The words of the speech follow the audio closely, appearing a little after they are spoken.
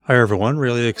Hi, everyone.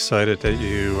 Really excited that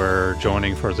you are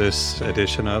joining for this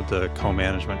edition of the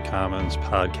Co-Management Commons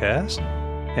podcast.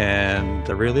 And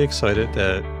really excited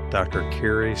that Dr.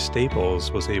 Kiri Staples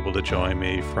was able to join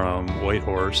me from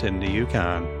Whitehorse in the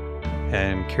Yukon.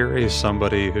 And Kiri is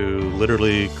somebody who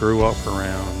literally grew up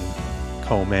around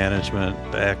co-management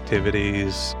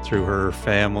activities through her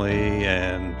family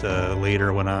and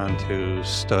later went on to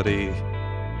study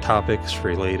topics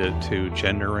related to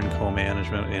gender and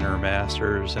co-management in her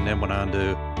master's, and then went on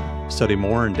to study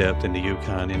more in depth in the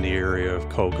Yukon in the area of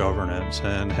co-governance,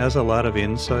 and has a lot of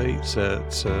insights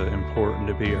that's important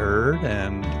to be heard.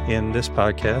 And in this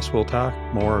podcast, we'll talk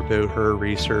more about her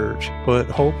research, but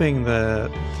hoping that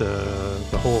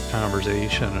the whole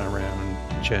conversation around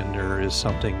gender is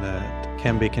something that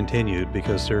can be continued,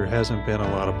 because there hasn't been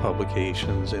a lot of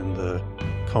publications in the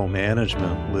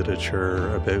co-management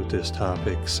literature about this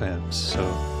topic since. So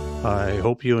I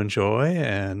hope you enjoy,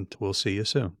 and we'll see you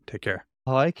soon. Take care.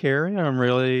 Hi, Carrie. I'm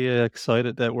really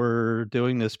excited that we're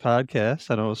doing this podcast.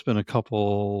 I know it's been a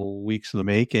couple weeks in the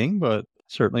making, but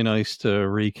certainly nice to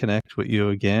reconnect with you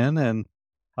again. And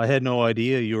I had no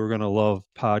idea you were going to love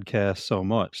podcasts so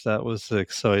much. That was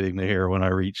exciting to hear when I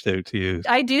reached out to you.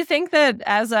 I do think that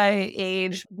as I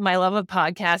age, my love of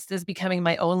podcasts is becoming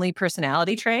my only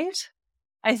personality trait.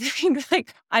 I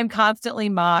think I'm constantly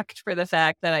mocked for the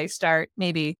fact that I start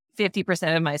maybe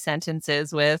 50% of my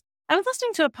sentences with, I was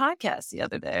listening to a podcast the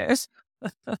other day.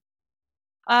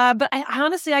 But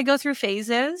I go through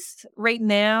phases. Right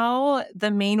now,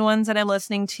 the main ones that I'm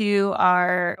listening to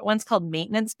are one's called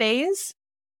Maintenance Phase.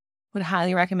 Would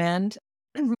highly recommend.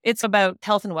 It's about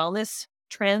health and wellness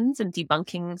trends and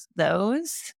debunking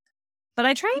those. But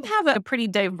I try and have a pretty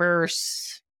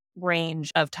diverse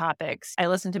range of topics. I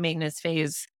listen to Maintenance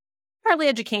Phase partly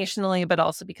educationally, but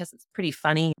also because it's pretty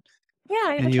funny.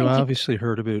 Yeah. And you obviously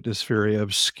heard about this very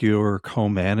obscure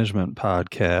co-management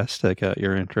podcast that got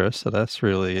your interest. So that's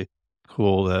really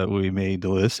cool that we made the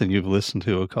list, and you've listened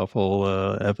to a couple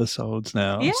episodes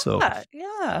now. Yeah, So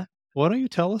yeah. why don't you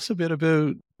tell us a bit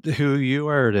about who you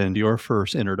are and your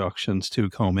first introductions to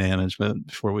co-management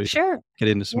before we get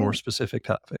into some more specific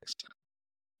topics?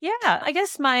 Yeah, I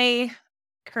guess my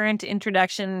current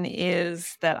introduction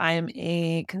is that I am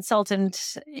a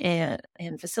consultant and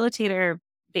facilitator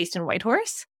based in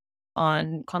Whitehorse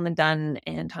on Kwantlen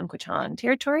and Tanquichan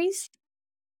territories.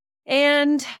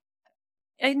 And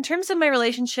in terms of my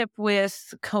relationship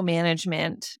with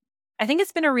co-management, I think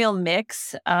it's been a real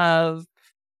mix of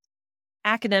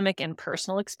academic and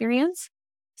personal experience.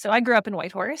 So I grew up in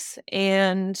Whitehorse,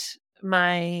 and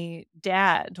my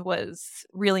dad was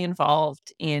really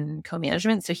involved in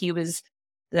co-management. So he was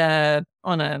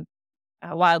on a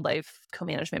wildlife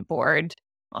co-management board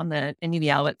on the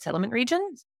Inuvialuit settlement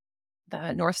region,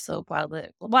 the North Slope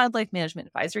Wildlife Management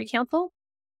Advisory Council.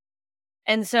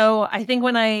 And so I think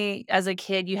as a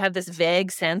kid, you have this vague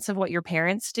sense of what your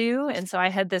parents do. And so I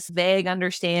had this vague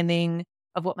understanding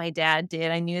of what my dad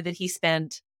did. I knew that he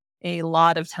spent a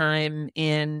lot of time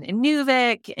in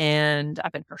Nunavik and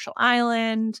up in Herschel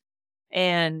Island.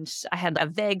 And I had a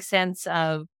vague sense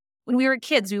of when we were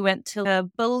kids, we went to a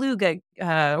beluga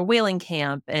whaling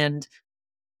camp, and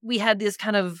we had these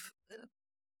kind of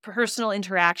personal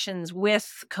interactions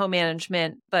with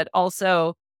co-management, but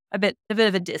also a bit of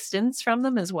a distance from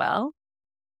them as well.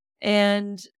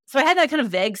 And so I had that kind of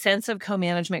vague sense of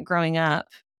co-management growing up.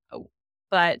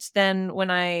 But then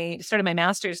when I started my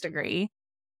master's degree,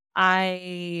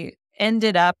 I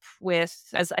ended up with,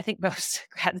 as I think most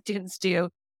grad students do,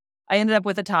 I ended up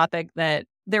with a topic that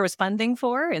there was funding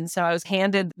for. And so I was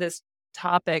handed this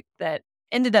topic that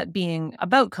ended up being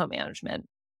about co-management.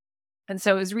 And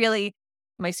so it was really,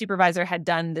 my supervisor had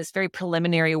done this very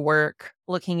preliminary work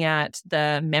looking at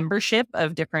the membership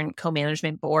of different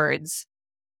co-management boards,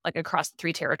 like across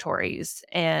 3 territories.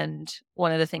 And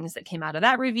one of the things that came out of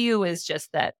that review is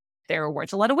just that there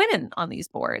weren't a lot of women on these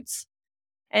boards.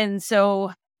 And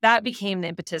so that became the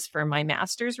impetus for my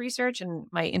master's research and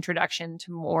my introduction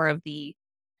to more of the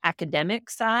academic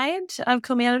side of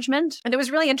co-management. And it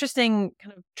was really interesting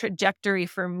kind of trajectory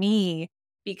for me,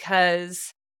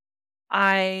 because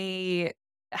I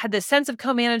had this sense of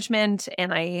co-management,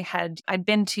 and I'd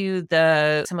been to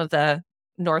some of the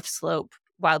North Slope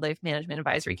Wildlife Management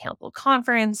Advisory Council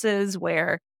conferences,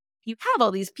 where you have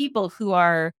all these people who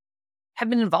have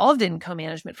been involved in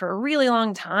co-management for a really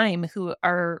long time, who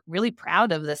are really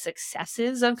proud of the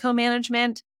successes of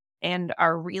co-management and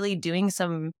are really doing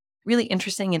some really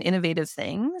interesting and innovative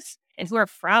things, and who are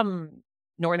from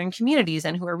northern communities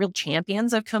and who are real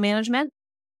champions of co-management.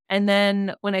 And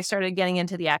then when I started getting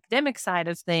into the academic side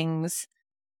of things,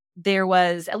 there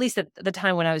was, at least at the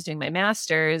time when I was doing my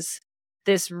master's,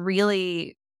 this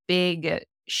really big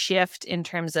shift in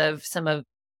terms of some of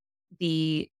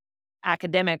the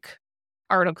academic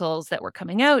articles that were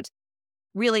coming out,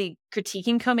 really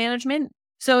critiquing co-management.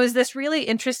 So it was this really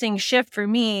interesting shift for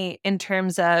me in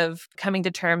terms of coming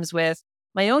to terms with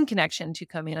my own connection to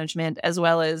co-management, as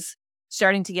well as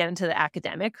starting to get into the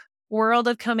academic world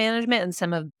of co-management and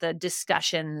some of the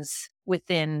discussions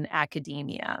within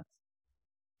academia.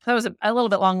 That was a little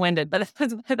bit long-winded, but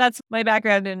that's my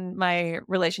background and my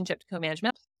relationship to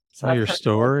co-management. So Well, that's your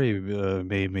personal. story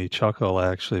made me chuckle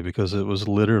actually because it was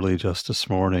literally just this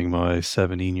morning my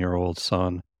 17-year-old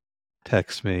son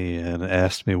texted me and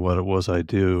asked me what it was I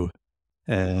do,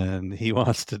 and he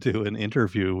wants to do an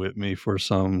interview with me for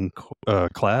some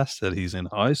class that he's in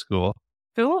high school.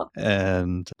 Cool.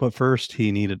 And but first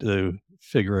he needed to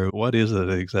figure out what is it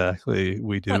exactly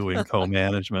we do in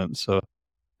co-management. So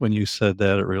when you said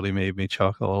that, it really made me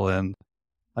chuckle, and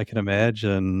I can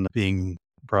imagine being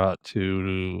brought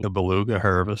to the beluga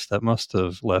harvest. That must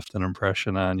have left an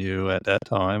impression on you at that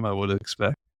time, I would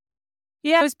expect.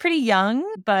 Yeah, I was pretty young,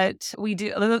 but we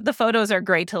do the photos are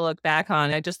great to look back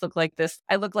on. I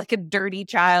look like a dirty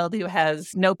child who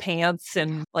has no pants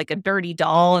and like a dirty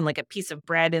doll and like a piece of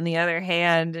bread in the other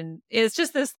hand. And it's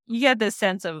just this, you get this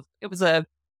sense of it was a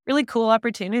really cool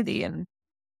opportunity. And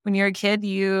when you're a kid,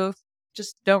 you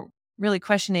just don't really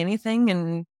question anything.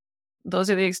 And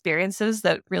those are the experiences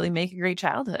that really make a great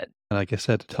childhood. And I guess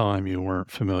at the time you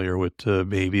weren't familiar with the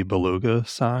Baby Beluga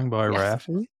song by Yes,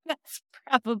 Raffi? that's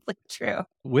probably true.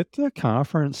 With the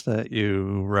conference that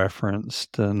you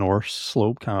referenced, the North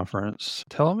Slope Conference,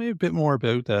 tell me a bit more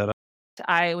about that.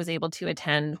 I was able to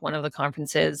attend one of the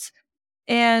conferences.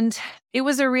 And it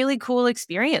was a really cool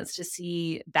experience to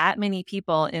see that many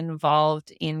people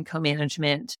involved in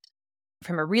co-management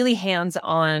from a really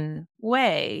hands-on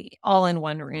way, all in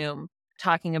one room,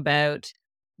 talking about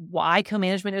why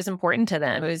co-management is important to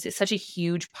them. It was such a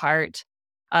huge part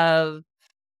of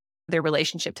their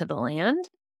relationship to the land.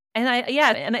 And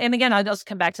and again, I'll just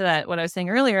come back to that, what I was saying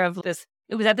earlier of this,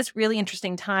 it was at this really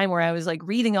interesting time where I was like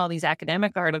reading all these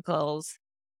academic articles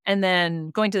and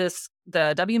then going to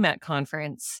the WMET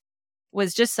conference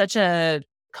was just such a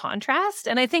contrast.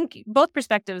 And I think both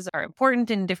perspectives are important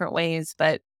in different ways,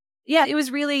 but yeah, it was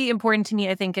really important to me,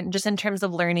 I think, just in terms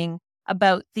of learning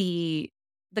about the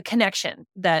connection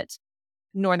that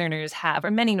Northerners have,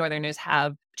 or many Northerners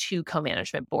have, to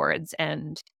co-management boards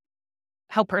and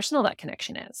how personal that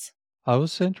connection is. I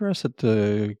was interested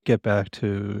to get back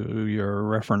to your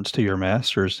reference to your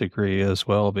master's degree as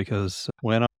well, because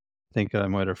when I think I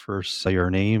might have first saw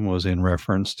your name was in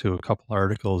reference to a couple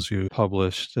articles you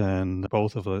published, and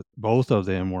both of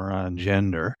them were on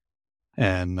gender.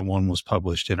 And one was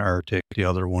published in Arctic, the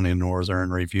other one in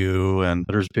Northern Review. And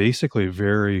there's basically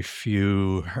very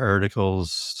few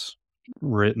articles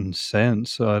written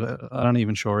since. So I'm not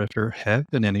even sure if there have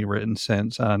been any written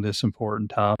since on this important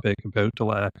topic about the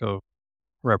lack of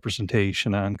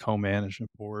representation on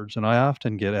co-management boards. And I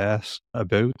often get asked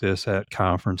about this at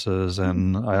conferences,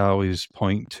 and I always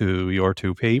point to your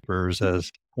two papers as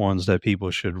ones that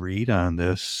people should read on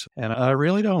this. And I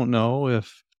really don't know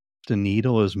if the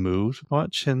needle has moved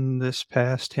much in this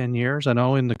past 10 years. I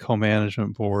know in the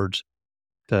co-management boards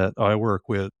that I work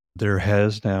with, there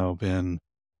has now been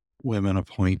women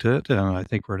appointed, and I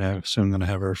think we're now soon going to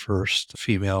have our first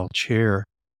female chair.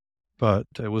 But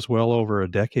it was well over a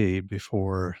decade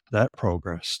before that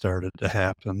progress started to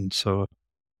happen. So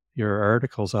your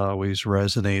articles always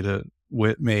resonated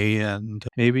with me, and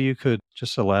maybe you could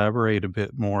just elaborate a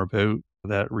bit more about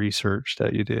that research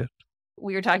that you did.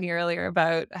 We were talking earlier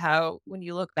about how when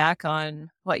you look back on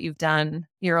what you've done,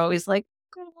 you're always like,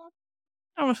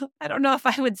 "Oh, I don't know if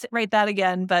I would write that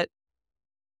again," but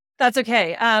that's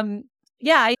okay.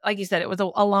 Yeah, like you said, it was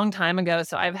a long time ago,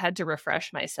 so I've had to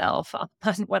refresh myself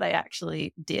on what I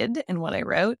actually did and what I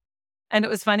wrote. And it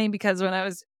was funny because when I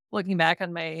was looking back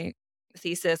on my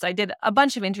thesis, I did a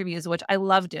bunch of interviews, which I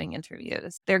love doing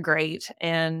interviews. They're great.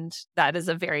 And that is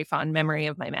a very fond memory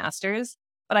of my master's.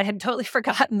 But I had totally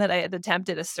forgotten that I had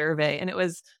attempted a survey, and it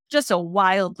was just a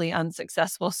wildly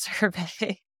unsuccessful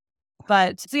survey.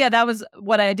 But so yeah, that was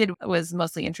what I did, was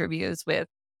mostly interviews with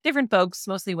different folks,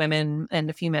 mostly women and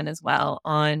a few men as well,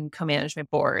 on co-management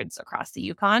boards across the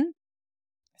Yukon.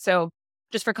 So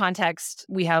just for context,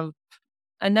 we have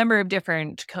a number of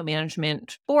different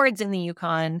co-management boards in the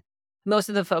Yukon. Most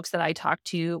of the folks that I talked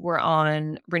to were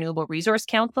on renewable resource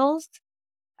councils,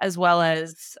 as well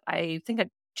as I think I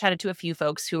chatted to a few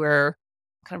folks who are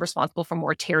kind of responsible for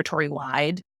more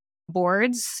territory-wide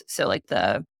boards. So like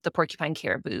the Porcupine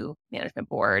Caribou Management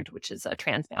Board, which is a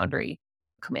transboundary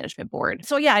co-management board.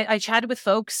 So yeah, I chatted with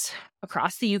folks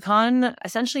across the Yukon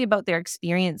essentially about their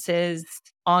experiences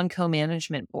on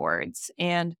co-management boards.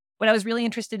 And what I was really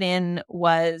interested in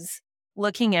was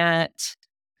looking at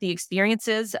the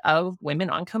experiences of women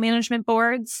on co-management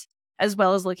boards, as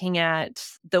well as looking at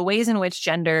the ways in which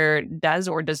gender does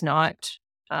or does not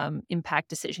impact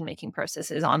decision-making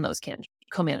processes on those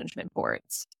co-management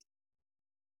boards.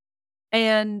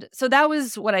 And so that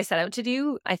was what I set out to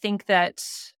do. I think that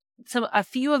a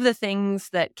few of the things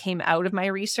that came out of my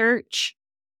research,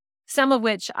 some of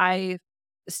which I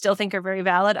still think are very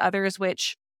valid, others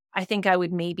which I think I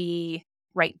would maybe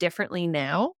write differently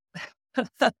now.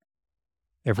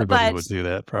 Everybody But would do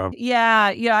that, probably.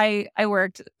 I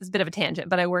worked, it's a bit of a tangent,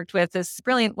 but I worked with this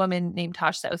brilliant woman named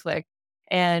Tosh Southwick.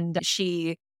 And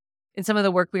she, in some of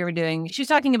the work we were doing, she was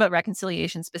talking about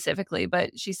reconciliation specifically,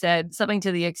 but she said something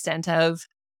to the extent of,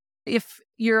 if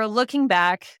you're looking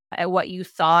back at what you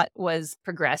thought was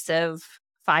progressive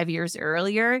 5 years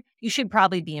earlier, you should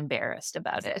probably be embarrassed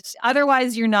about it.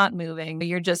 Otherwise, you're not moving.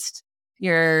 If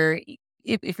you're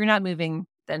not moving,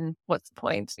 then what's the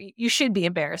point? You should be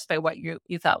embarrassed by what you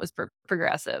thought was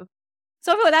progressive.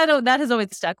 So that has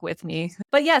always stuck with me.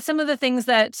 But yeah, some of the things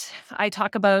that I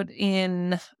talk about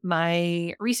in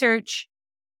my research,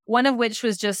 one of which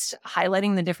was just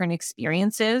highlighting the different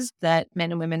experiences that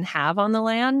men and women have on the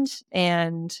land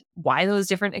and why those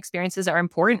different experiences are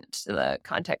important to the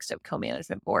context of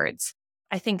co-management boards.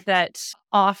 I think that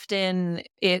often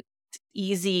it's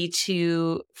easy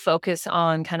to focus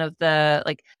on kind of the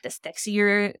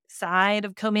sexier side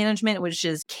of co-management, which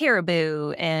is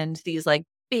caribou and these like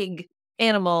big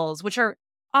animals, which are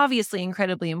obviously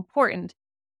incredibly important.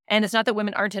 And it's not that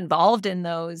women aren't involved in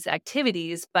those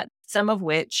activities, but some of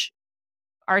which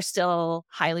are still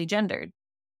highly gendered.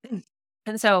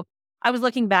 And so I was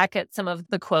looking back at some of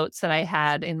the quotes that I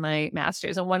had in my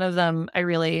master's, and one of them I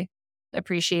really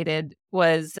appreciated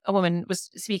was a woman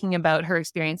was speaking about her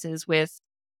experiences with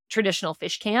traditional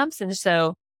fish camps. And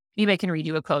so maybe I can read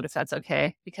you a quote if that's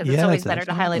okay, because it's Yeah, always better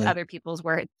to highlight definitely. other people's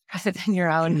words rather than your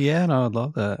own. Yeah, no, I'd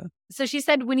love that. So she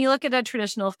said, when you look at a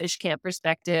traditional fish camp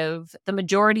perspective, the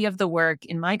majority of the work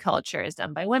in my culture is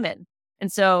done by women.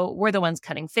 And so we're the ones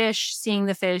cutting fish, seeing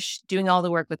the fish, doing all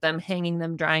the work with them, hanging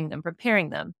them, drying them, preparing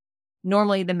them.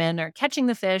 Normally the men are catching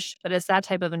the fish, but it's that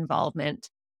type of involvement.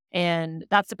 And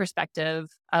that's the perspective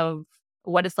of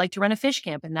what it's like to run a fish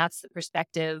camp. And that's the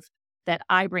perspective that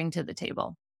I bring to the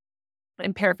table.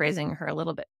 I'm paraphrasing her a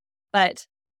little bit. But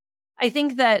I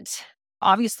think that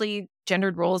obviously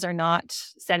gendered roles are not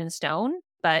set in stone,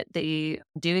 but they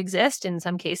do exist in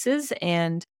some cases.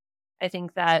 And I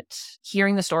think that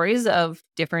hearing the stories of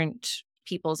different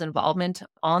people's involvement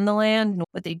on the land,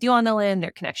 what they do on the land,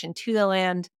 their connection to the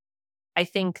land, I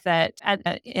think that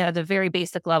at a very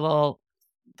basic level,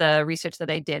 the research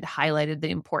that I did highlighted the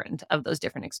importance of those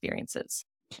different experiences.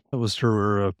 Was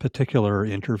there a particular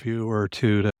interview or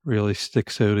two that really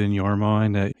sticks out in your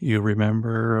mind that you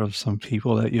remember of some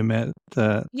people that you met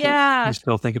that you Yeah.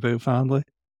 still think about fondly?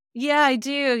 Yeah, I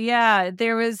do. Yeah.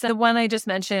 There was the one I just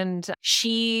mentioned.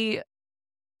 She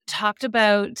talked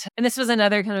about, and this was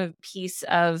another kind of piece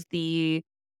of the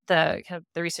kind of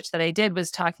the research that I did,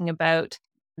 was talking about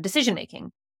decision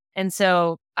making. And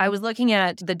so I was looking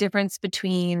at the difference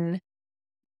between,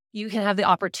 you can have the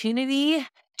opportunity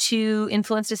to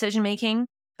influence decision making,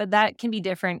 but that can be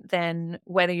different than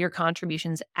whether your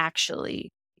contributions actually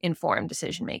inform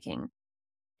decision making.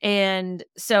 And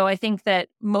so I think that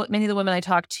many of the women I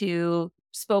talked to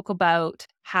spoke about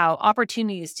how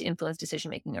opportunities to influence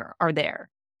decision making are there.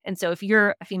 And so if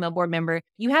you're a female board member,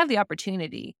 you have the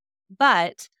opportunity,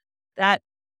 but that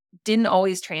didn't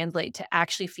always translate to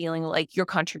actually feeling like your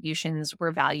contributions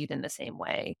were valued in the same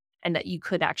way and that you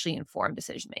could actually inform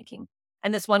decision making.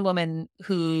 And this one woman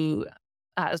who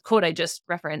quote I just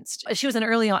referenced, she was an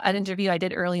interview I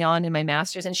did early on in my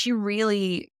master's, and she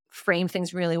really framed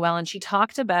things really well. And she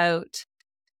talked about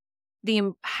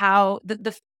how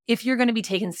if you're going to be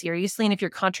taken seriously and if your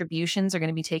contributions are going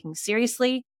to be taken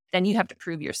seriously, then you have to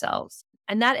prove yourselves.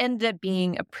 And that ended up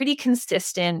being a pretty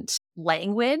consistent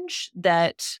language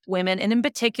that women, and in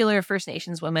particular First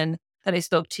Nations women that I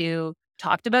spoke to,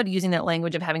 talked about, using that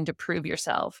language of having to prove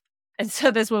yourself. And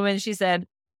so this woman, she said,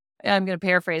 I'm going to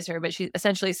paraphrase her, but she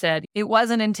essentially said it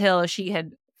wasn't until she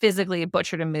had physically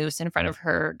butchered a moose in front of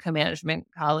her co-management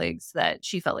colleagues that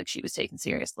she felt like she was taken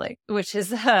seriously, which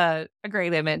is a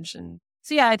great image. And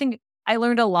so, yeah, I think I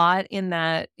learned a lot in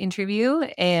that interview.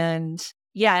 And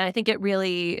yeah, I think it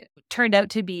really turned out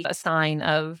to be a sign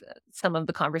of some of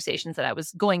the conversations that I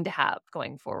was going to have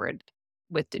going forward.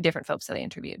 with different folks that I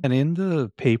interviewed. And in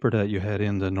the paper that you had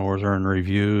in the Northern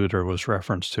Review, there was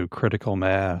reference to critical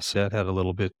mass. That had a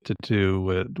little bit to do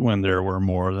with when there were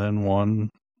more than one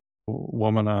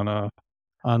woman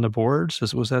on the boards.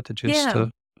 Was that the gist? Yeah.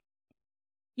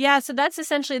 Yeah. So that's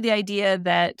essentially the idea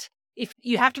that if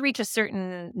you have to reach a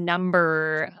certain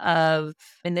number of,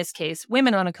 in this case,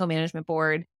 women on a co-management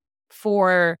board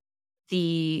for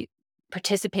the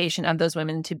participation of those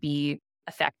women to be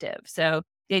effective. So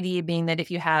the idea being that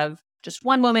if you have just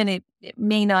one woman, it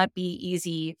may not be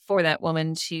easy for that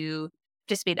woman to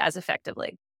participate as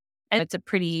effectively. And it's a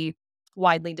pretty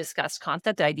widely discussed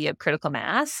concept, the idea of critical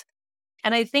mass.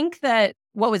 And I think that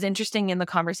what was interesting in the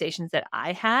conversations that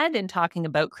I had in talking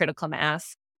about critical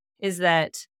mass is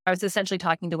that I was essentially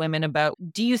talking to women about,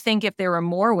 do you think if there were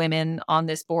more women on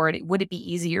this board, would it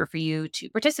be easier for you to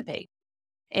participate?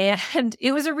 And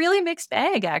it was a really mixed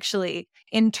bag, actually,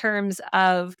 in terms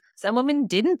of some women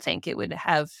didn't think it would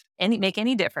make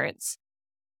any difference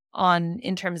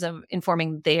in terms of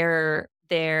informing their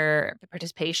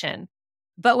participation.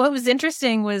 But what was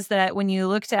interesting was that when you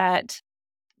looked at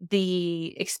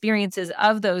the experiences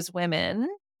of those women,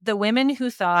 the women who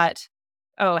thought,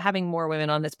 oh, having more women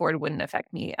on this board wouldn't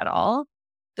affect me at all,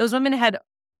 those women had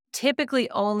typically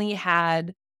only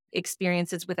had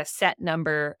experiences with a set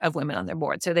number of women on their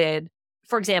board. So they had,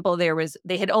 for example,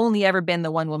 they had only ever been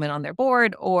the one woman on their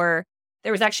board, or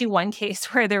there was actually one case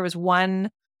where there was one,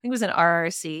 I think it was an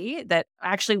RRC that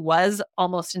actually was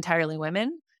almost entirely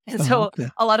women. And Oh, so okay.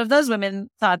 a lot of those women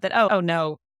thought that, oh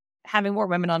no, having more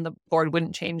women on the board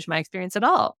wouldn't change my experience at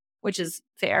all, which is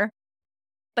fair.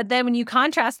 But then when you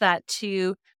contrast that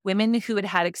to women who had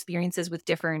had experiences with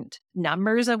different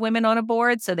numbers of women on a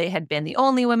board, so they had been the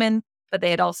only women, but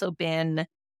they'd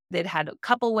had a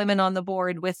couple women on the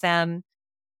board with them.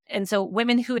 And so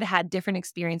women who had had different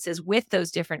experiences with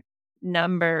those different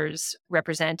numbers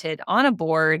represented on a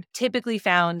board typically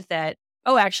found that,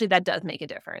 oh, actually, that does make a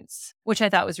difference, which I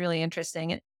thought was really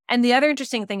interesting. And the other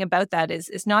interesting thing about that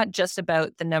is not just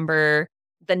about the number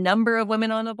of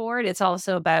women on the board, it's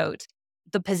also about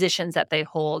the positions that they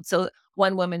hold. So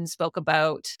one woman spoke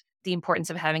about the importance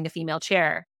of having a female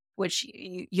chair, which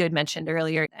you had mentioned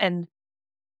earlier. And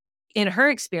in her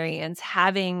experience,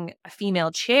 having a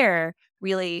female chair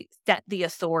really set the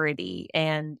authority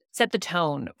and set the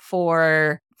tone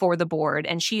for the board.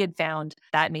 And she had found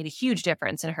that made a huge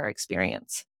difference in her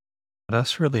experience.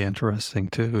 That's really interesting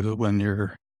too. When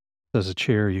you're as a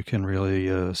chair, you can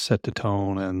really set the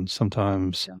tone and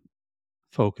sometimes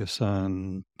focus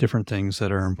on different things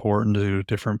that are important to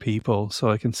different people. So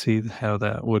I can see how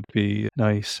that would be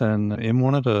nice. And in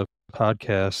one of the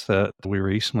podcasts that we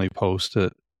recently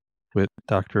posted with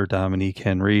Dr. Dominique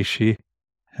Henry, she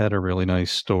had a really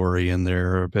nice story in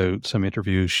there about some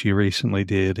interviews she recently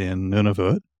did in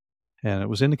Nunavut. And it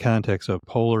was in the context of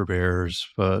polar bears,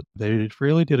 but they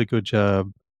really did a good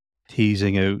job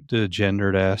teasing out the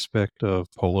gendered aspect of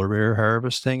polar bear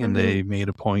harvesting. And Mm-hmm. they made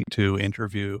a point to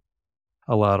interview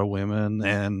a lot of women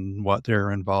and what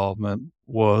their involvement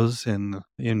was in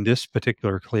this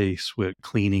particular case with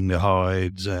cleaning the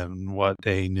hides and what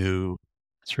they knew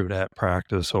through that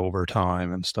practice over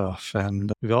time and stuff.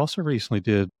 And we also recently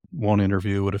did one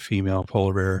interview with a female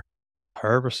polar bear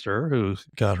harvester who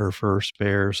got her first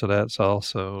bear, so that's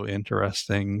also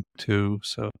interesting too.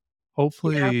 So Yeah.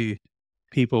 hopefully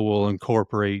people will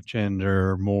incorporate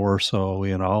gender more so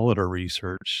in all of the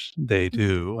research they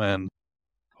do, and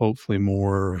hopefully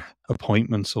more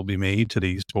appointments will be made to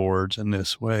these boards in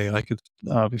this way. I could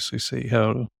obviously see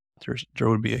how there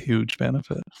would be a huge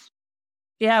benefit.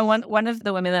 Yeah, one of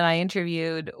the women that I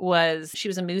interviewed she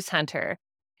was a moose hunter.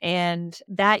 And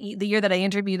the year that I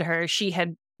interviewed her, she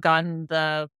had gotten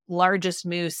the largest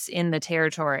moose in the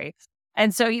territory.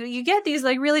 And so you get these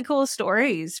like really cool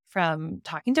stories from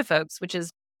talking to folks, which is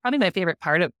probably my favorite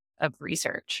part of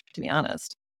research, to be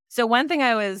honest. So one thing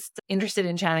I was interested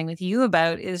in chatting with you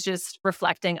about is just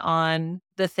reflecting on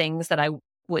the things that I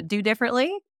would do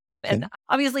differently. Okay. And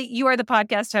obviously you are the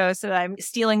podcast host and I'm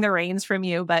stealing the reins from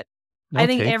you, but No, I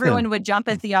think take them. everyone would jump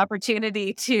at the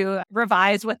opportunity to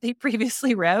revise what they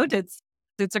previously wrote. It's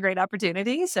a great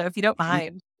opportunity. So if you don't N-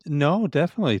 mind. No,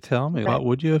 definitely tell me. Okay. What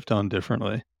would you have done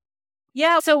differently?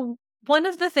 Yeah. So one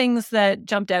of the things that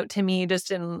jumped out to me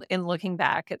just in looking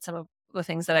back at some of the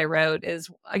things that I wrote is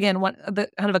again, one of the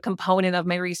kind of a component of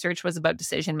my research was about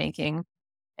decision making.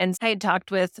 And I had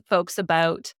talked with folks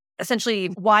about essentially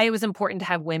why it was important to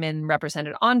have women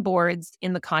represented on boards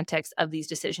in the context of these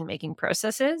decision making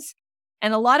processes.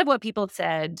 And a lot of what people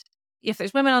said, if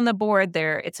there's women on the board,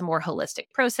 it's a more holistic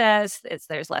process.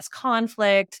 There's less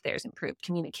conflict. There's improved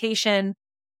communication.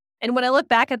 And when I look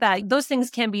back at that, those things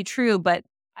can be true, but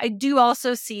I do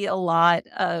also see a lot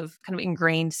of kind of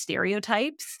ingrained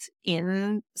stereotypes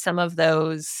in some of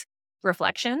those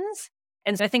reflections.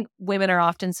 And so I think women are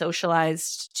often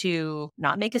socialized to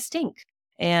not make a stink.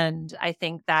 And I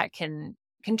think that can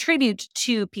contribute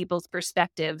to people's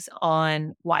perspectives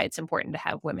on why it's important to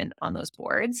have women on those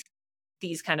boards.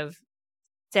 These kind of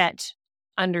set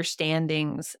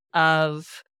understandings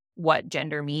of what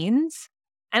gender means.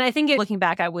 And I think looking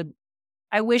back, I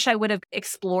wish I would have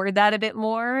explored that a bit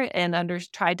more and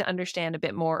tried to understand a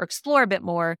bit more, or explore a bit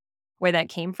more where that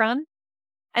came from.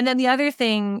 And then the other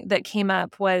thing that came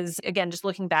up was, again, just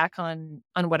looking back on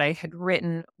what I had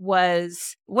written,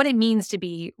 was what it means to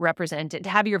be represented, to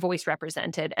have your voice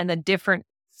represented, and the different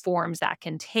forms that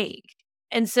can take.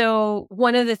 And so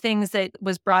one of the things that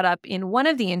was brought up in one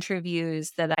of the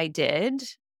interviews that I did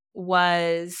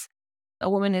was a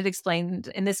woman had explained,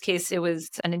 in this case, it was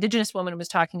an Indigenous woman, was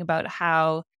talking about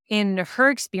how, in her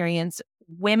experience,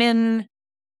 women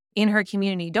in her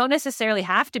community don't necessarily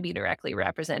have to be directly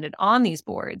represented on these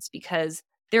boards because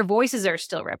their voices are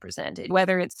still represented,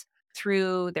 whether it's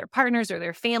through their partners or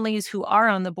their families who are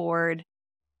on the board.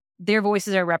 Their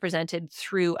voices are represented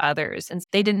through others. And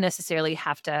they didn't necessarily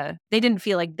they didn't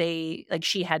feel like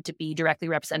she had to be directly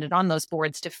represented on those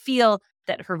boards to feel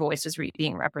that her voice was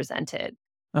being represented.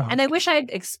 Oh, And I wish I'd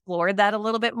explored that a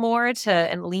little bit more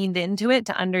and leaned into it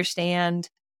to understand.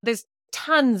 There's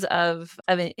tons of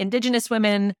Indigenous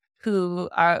women who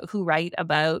write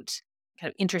about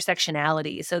kind of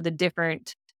intersectionality. So the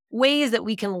different ways that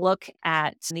we can look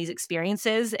at these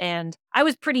experiences. And I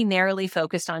was pretty narrowly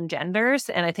focused on genders.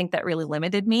 And I think that really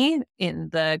limited me in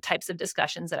the types of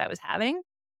discussions that I was having.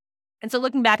 And so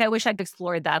looking back, I wish I'd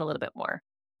explored that a little bit more.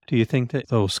 do you think that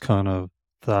those kind of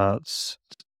thoughts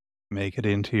make it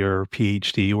into your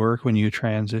PhD work when you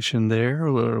transitioned there,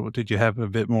 or did you have a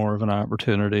bit more of an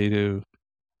opportunity to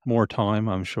more time,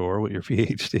 I'm sure, with your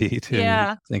PhD to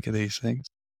Yeah. think of these things?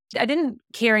 I didn't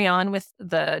carry on with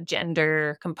the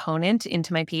gender component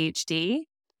into my PhD.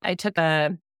 I took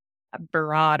a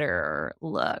broader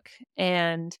look.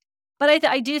 But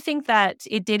I do think that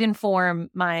it did inform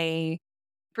my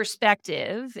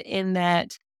perspective in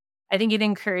that I think it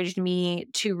encouraged me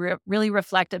to really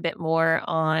reflect a bit more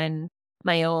on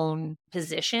my own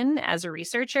position as a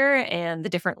researcher and the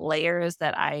different layers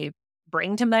that I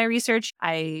bring to my research.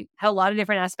 I have a lot of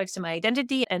different aspects to my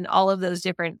identity, and all of those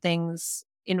different things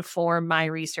inform my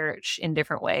research in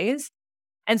different ways.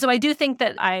 And so I do think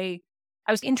that I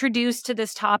was introduced to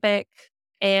this topic,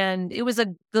 and it was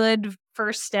a good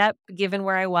first step given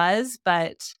where I was.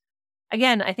 But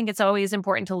again, I think it's always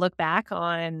important to look back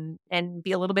on and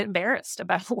be a little bit embarrassed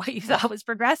about what you thought was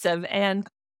progressive. And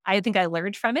I think I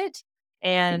learned from it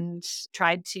and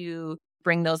tried to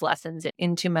bring those lessons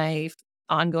into my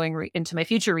into my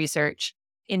future research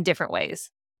in different ways.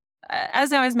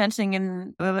 As I was mentioning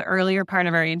in the earlier part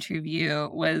of our interview,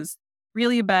 was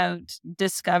really about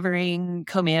discovering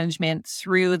co-management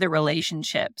through the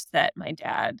relationships that my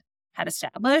dad had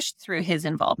established through his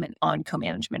involvement on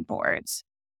co-management boards.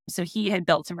 So he had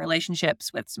built some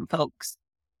relationships with some folks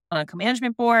on a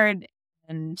co-management board,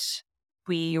 and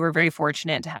we were very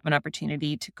fortunate to have an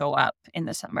opportunity to go up in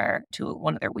the summer to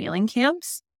one of their whaling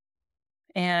camps.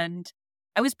 And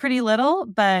I was pretty little,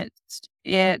 but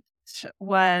it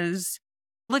was,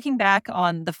 looking back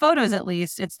on the photos at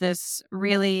least, it's this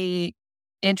really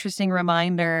interesting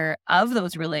reminder of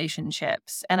those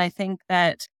relationships. And I think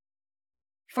that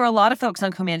for a lot of folks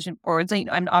on co-management boards,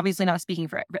 I'm obviously not speaking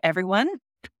for everyone,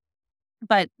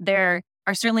 but there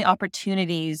are certainly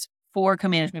opportunities for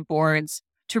co-management boards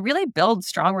to really build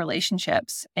strong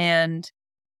relationships. And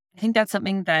I think that's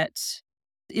something that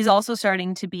is also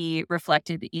starting to be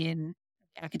reflected in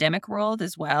the academic world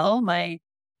as well. My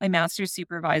master's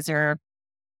supervisor,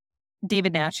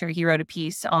 David Natcher, he wrote a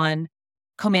piece on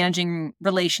co-managing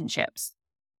relationships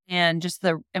and just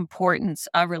the importance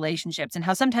of relationships and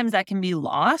how sometimes that can be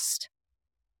lost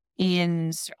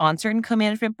on certain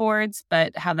co-management boards,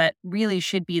 but how that really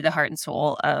should be the heart and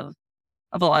soul of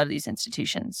a lot of these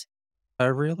institutions. I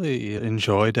really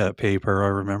enjoyed that paper. I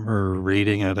remember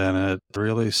reading it, and it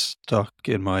really stuck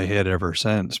in my head ever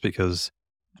since because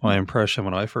my impression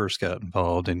when I first got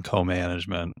involved in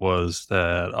co-management was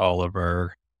that all of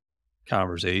our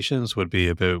conversations would be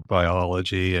about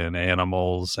biology and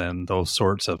animals and those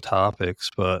sorts of topics.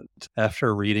 But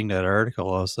after reading that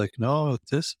article, I was like, no,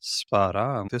 this is spot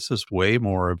on. This is way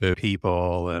more about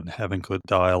people and having good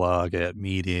dialogue at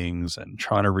meetings and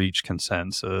trying to reach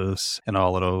consensus and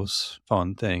all of those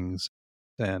fun things.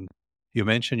 And you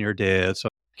mentioned your dad. So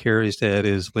Carrie's dad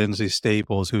is Lindsay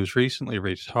Staples, who's recently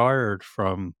retired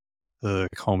from the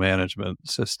co-management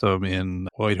system in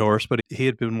Whitehorse, but he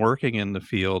had been working in the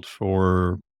field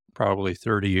for probably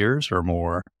 30 years or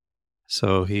more.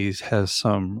 So he has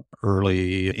some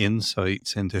early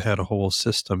insights into how the whole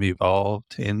system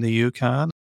evolved in the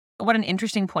Yukon. What an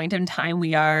interesting point in time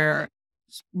we are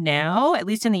now, at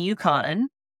least in the Yukon,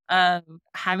 of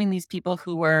having these people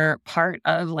who were part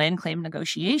of land claim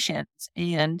negotiations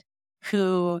and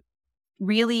who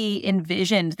really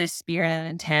envisioned this spirit and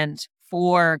intent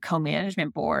for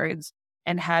co-management boards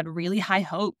and had really high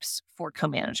hopes for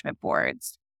co-management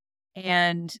boards.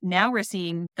 And now we're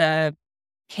seeing the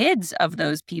kids of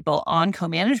those people on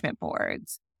co-management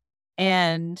boards.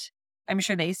 And I'm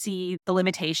sure they see the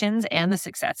limitations and the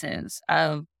successes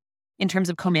of, in terms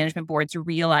of co-management boards,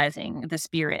 realizing the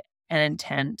spirit and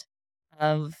intent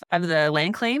of the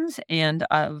land claims and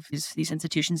of these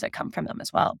institutions that come from them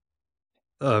as well.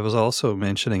 I was also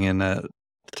mentioning in that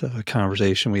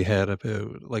conversation we had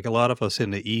about, like, a lot of us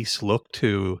in the East look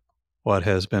to what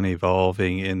has been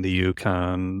evolving in the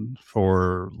Yukon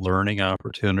for learning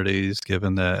opportunities,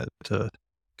 given that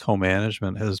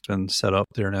co-management has been set up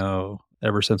there now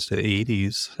ever since the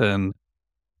 80s. And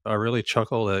I really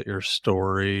chuckled at your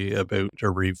story about a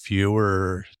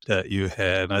reviewer that you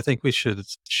had. And I think we should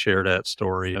share that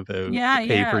story about the Yeah,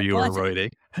 paper yeah. you Well, were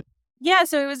writing. yeah,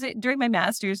 so it was during my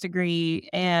master's degree,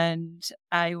 and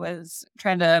I was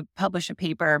trying to publish a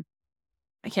paper.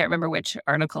 I can't remember which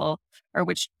article or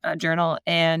which journal.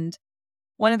 And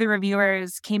one of the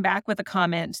reviewers came back with a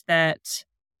comment that,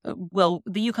 well,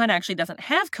 the Yukon actually doesn't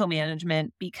have co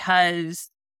management because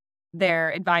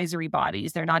they're advisory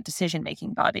bodies, they're not decision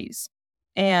making bodies.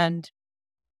 And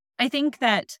I think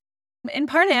that in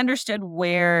part I understood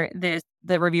where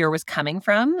the reviewer was coming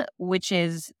from, which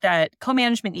is that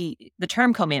co-management, the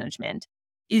term co-management,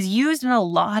 is used in a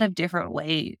lot of different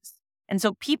ways. And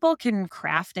so people can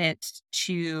craft it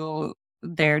to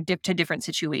their to different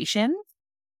situations.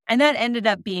 And that ended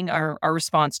up being our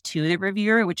response to the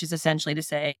reviewer, which is essentially to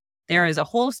say there is a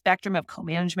whole spectrum of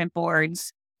co-management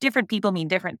boards. Different people mean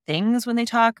different things when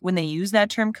they use that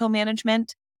term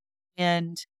co-management.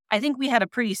 And I think we had a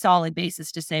pretty solid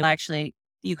basis to say, well, actually,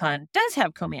 the Yukon does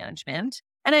have co-management.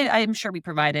 And I'm sure we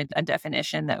provided a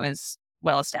definition that was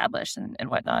well established and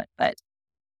whatnot. But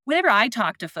whenever I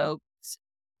talk to folks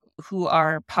who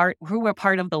were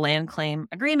part of the land claim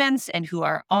agreements and who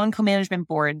are on co-management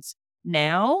boards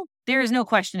now, there is no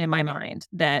question in my mind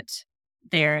that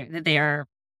they are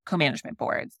co-management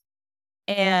boards.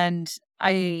 And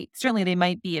I certainly they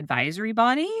might be advisory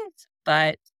bodies,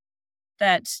 but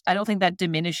that I don't think that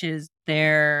diminishes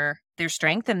their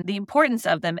strength and the importance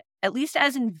of them, at least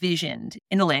as envisioned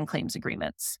in the land claims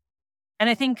agreements. And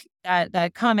I think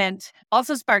that comment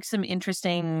also sparks some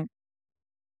interesting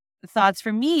thoughts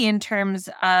for me in terms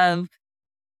of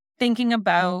thinking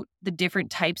about the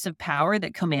different types of power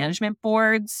that co-management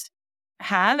boards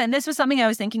have. And this was something I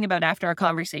was thinking about after our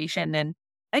conversation. And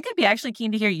I could be actually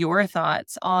keen to hear your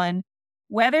thoughts on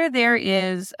whether there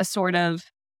is a sort of,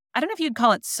 I don't know if you'd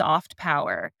call it soft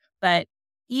power, but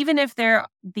even if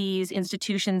these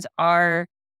institutions are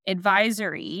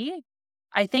advisory,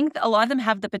 I think a lot of them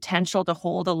have the potential to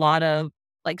hold a lot of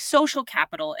like social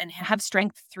capital and have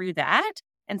strength through that.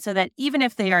 And so that even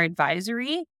if they are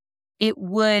advisory, it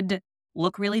would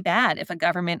look really bad if a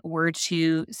government were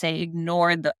to, say,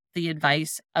 ignore the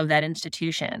advice of that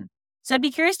institution. So I'd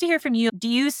be curious to hear from you. Do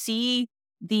you see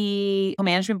the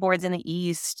management boards in the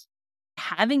East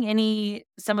having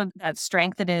some of that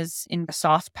strength that is in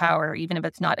soft power, even if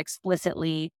it's not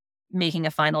explicitly making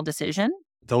a final decision?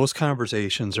 Those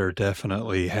conversations are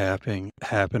definitely happening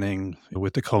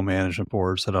with the co-management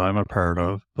boards that I'm a part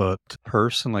of, but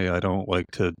personally, I don't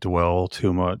like to dwell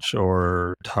too much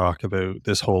or talk about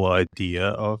this whole idea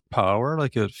of power.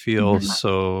 Like, it Mhm. feels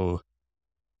so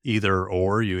either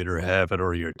or, you either have it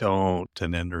or you don't,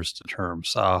 and then there's the term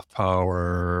soft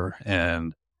power,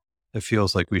 and it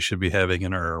feels like we should be having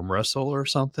an arm wrestle or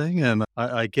something, and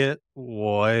I get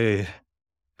why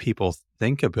people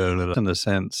think about it. In a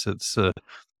sense, it's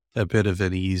a bit of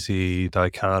an easy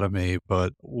dichotomy.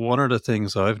 But one of the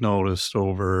things I've noticed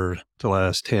over the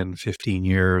last 10, 15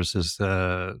 years is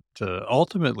that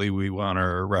ultimately we want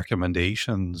our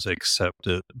recommendations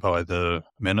accepted by the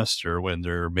minister when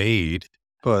they're made.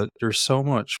 But there's so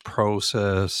much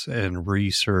process and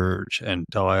research and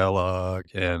dialogue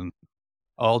and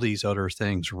all these other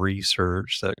things,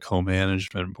 research that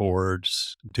co-management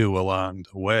boards do along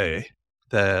the way,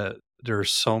 that there's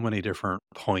so many different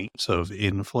points of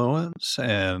influence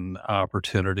and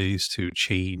opportunities to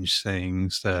change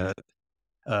things that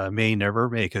may never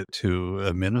make it to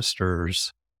a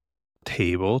minister's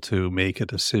table to make a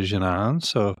decision on.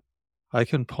 So I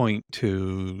can point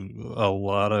to a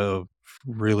lot of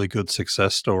really good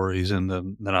success stories in the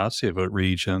Nazivoot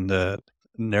region that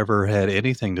never had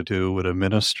anything to do with a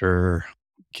minister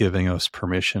giving us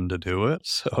permission to do it.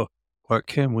 So, what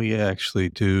can we actually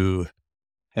do?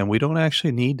 And we don't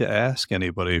actually need to ask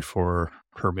anybody for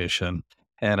permission,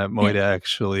 and it Yeah. might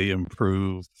actually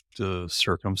improve the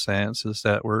circumstances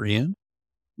that we're in.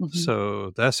 Mhm.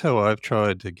 So that's how I've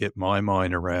tried to get my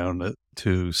mind around it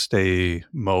to stay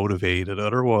motivated.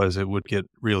 Otherwise, it would get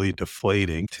really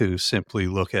deflating to simply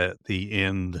look at the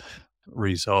end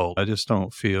result. I just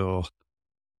don't feel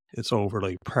it's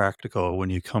overly practical when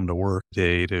you come to work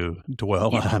day to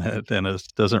dwell Yeah. on it, and it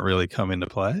doesn't really come into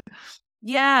play.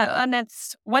 Yeah, and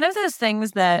it's one of those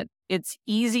things that it's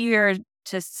easier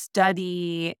to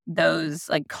study those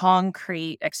like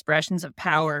concrete expressions of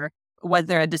power,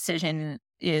 whether a decision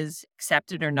is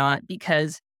accepted or not,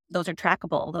 because those are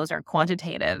trackable, those are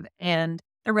quantitative. And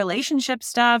the relationship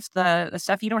stuff, the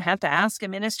stuff you don't have to ask a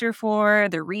minister for,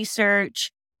 the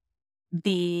research,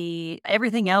 the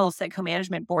everything else that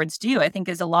co-management boards do, I think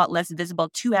is a lot less visible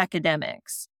to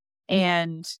academics.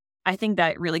 And I think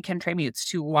that really contributes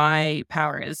to why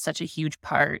power is such a huge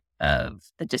part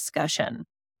of the discussion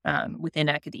within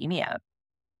academia.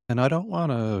 And I don't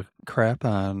want to crap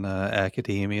on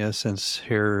academia since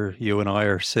here you and I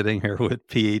are sitting here with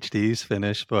PhDs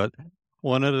finished, but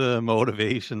one of the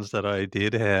motivations that I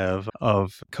did have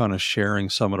of kind of sharing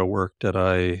some of the work that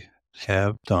I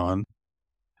have done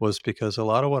was because a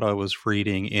lot of what I was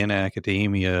reading in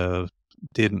academia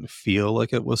didn't feel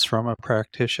like it was from a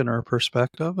practitioner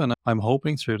perspective. And I'm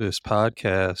hoping through this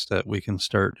podcast that we can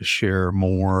start to share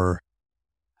more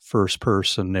first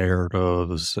person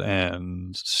narratives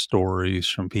and stories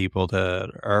from people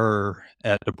that are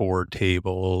at the board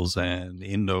tables and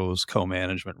in those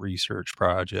co-management research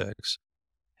projects,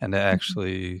 and to Mhm.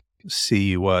 actually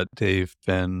see what they've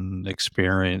been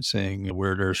experiencing,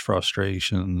 where there's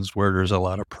frustrations, where there's a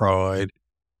lot of pride.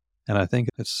 And I think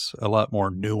it's a lot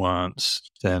more nuanced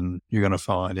than you're going to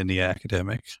find in the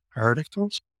academic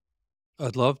articles.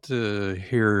 I'd love to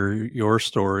hear your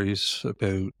stories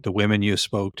about the women you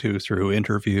spoke to through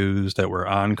interviews that were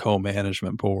on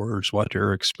co-management boards, what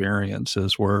their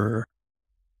experiences were.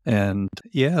 And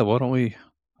yeah, why don't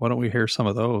we hear some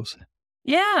of those?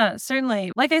 Yeah,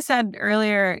 certainly. Like I said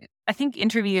earlier, I think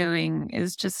interviewing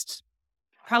is just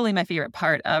probably my favorite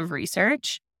part of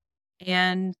research.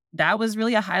 And that was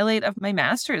really a highlight of my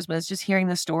master's was just hearing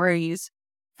the stories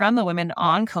from the women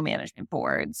on co-management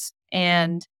boards.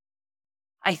 And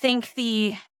I think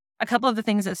the a couple of the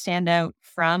things that stand out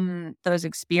from those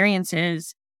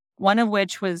experiences, one of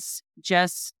which was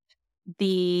just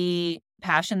the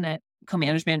passion that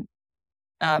co-management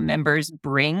members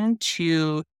bring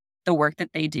to the work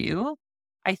that they do.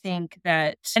 I think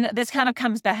that, and this kind of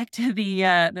comes back to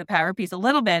the power piece a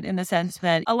little bit in the sense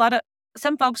that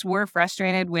some folks were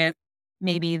frustrated with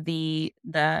maybe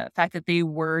the fact that they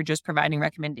were just providing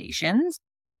recommendations,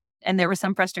 and there was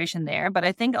some frustration there. But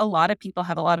I think a lot of people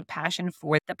have a lot of passion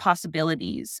for the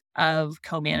possibilities of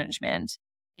co-management.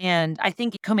 And I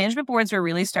think co-management boards are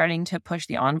really starting to push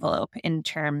the envelope in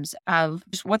terms of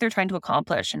just what they're trying to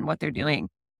accomplish and what they're doing.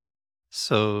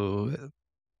 So,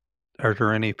 are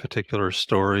there any particular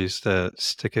stories that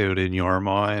stick out in your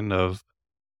mind of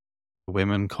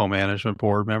women co-management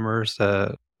board members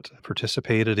that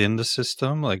participated in the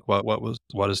system? Like what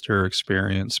has their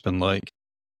experience been like?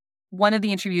 One of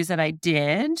the interviews that I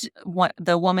did,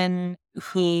 the woman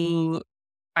who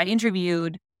I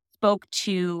interviewed spoke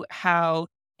to how,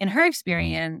 in her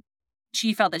experience,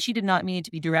 she felt that she did not need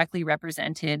to be directly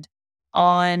represented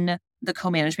on the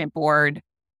co-management board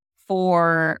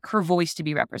for her voice to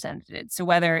be represented. So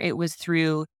whether it was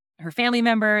through her family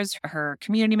members, her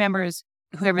community members,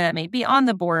 whoever that may be on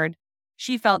the board,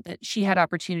 she felt that she had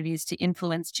opportunities to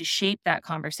influence, to shape that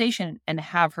conversation and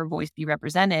have her voice be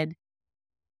represented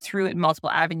through it in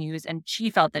multiple avenues. And she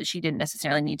felt that she didn't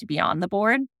necessarily need to be on the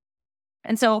board.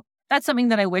 And so that's something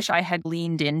that I wish I had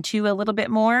leaned into a little bit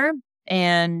more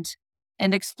and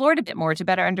explored a bit more to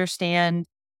better understand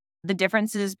the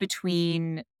differences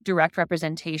between direct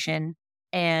representation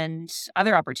and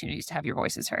other opportunities to have your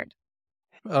voices heard.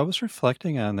 I was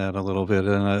reflecting on that a little bit,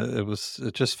 and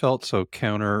it just felt so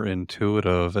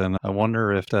counterintuitive, and I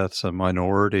wonder if that's a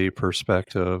minority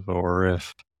perspective or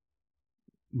if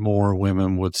more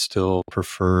women would still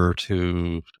prefer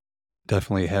to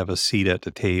definitely have a seat at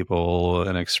the table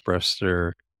and express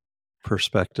their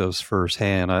perspectives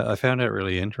firsthand. I found it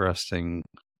really interesting,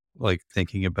 like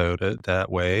thinking about it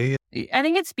that way. I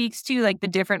think it speaks to like the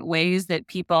different ways that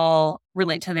people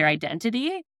relate to their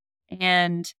identity.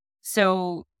 And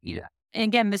so, And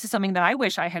again, this is something that I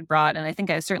wish I had brought, and I think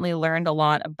I certainly learned a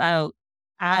lot about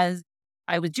as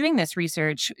I was doing this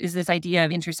research, is this idea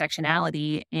of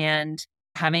intersectionality and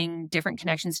having different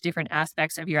connections to different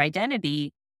aspects of your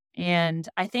identity. And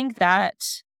I think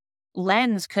that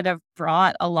lens could have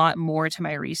brought a lot more to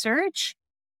my research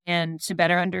and to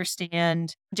better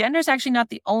understand gender is actually not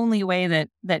the only way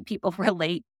that people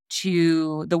relate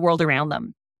to the world around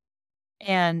them.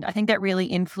 And I think that really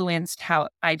influenced how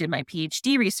I did my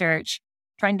PhD research,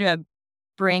 trying to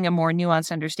bring a more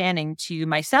nuanced understanding to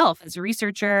myself as a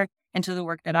researcher and to the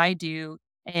work that I do,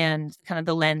 and kind of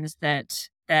the lens that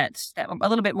a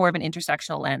little bit more of an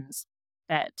intersectional lens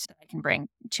that I can bring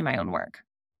to my own work.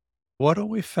 Why don't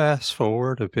we fast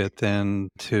forward a bit then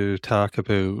to talk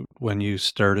about when you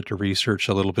started to research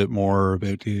a little bit more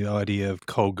about the idea of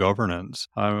co-governance.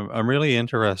 I'm really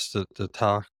interested to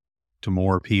talk to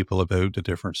more people about the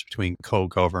difference between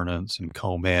co-governance and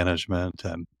co-management,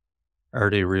 and are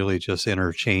they really just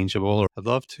interchangeable? I'd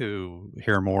love to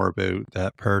hear more about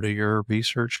that part of your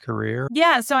research career.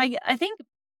 Yeah, so I think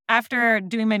after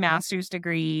doing my master's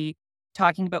degree,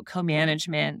 talking about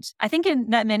co-management, I think in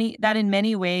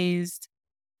many ways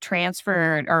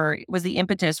transferred or was the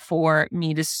impetus for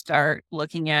me to start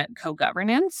looking at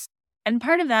co-governance. And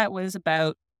part of that was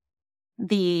about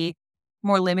the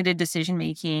more limited decision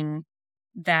making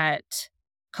that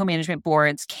co-management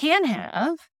boards can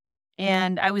have.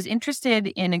 And I was interested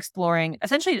in exploring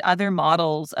essentially other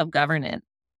models of governance.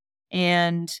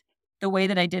 And the way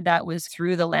that I did that was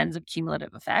through the lens of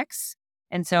cumulative effects.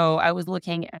 And so I was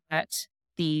looking at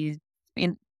the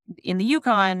in in the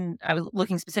Yukon, I was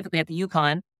looking specifically at the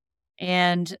Yukon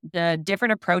and the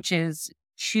different approaches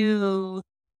to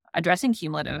addressing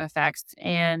cumulative effects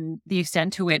and the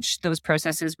extent to which those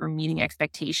processes were meeting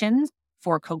expectations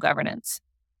for co-governance.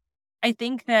 I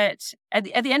think that at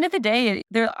the end of the day,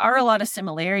 there are a lot of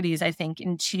similarities, I think,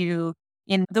 in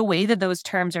the way that those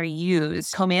terms are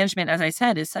used. Co-management, as I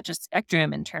said, is such a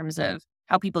spectrum in terms of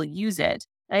how people use it.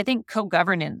 And I think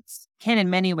co-governance can in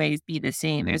many ways be the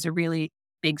same. There's a really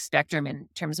big spectrum in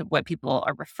terms of what people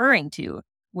are referring to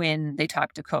when they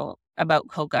talk to about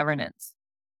co-governance.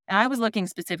 And I was looking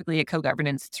specifically at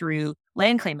co-governance through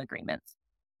land claim agreements.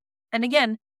 And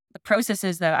again, the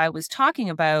processes that I was talking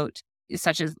about,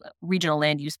 such as regional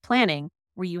land use planning,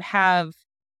 where you have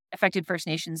affected First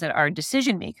Nations that are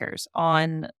decision makers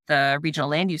on the regional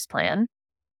land use plan.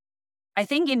 I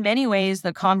think in many ways,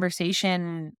 the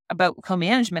conversation about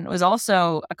co-management was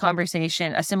also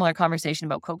a similar conversation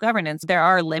about co-governance. There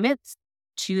are limits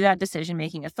to that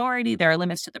decision-making authority. There are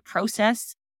limits to the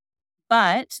process,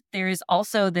 but there is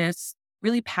also this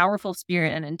really powerful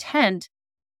spirit and intent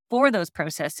for those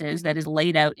processes that is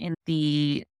laid out in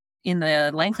the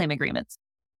land claim agreements.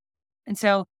 And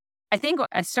so I think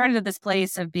I started at this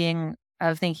place of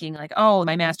thinking like, oh,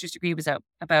 my master's degree was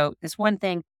about this one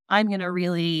thing. I'm going to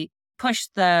really push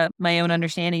my own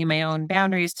understanding and my own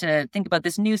boundaries to think about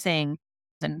this new thing.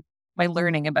 And my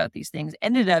learning about these things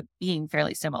ended up being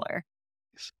fairly similar.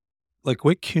 Like,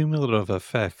 what cumulative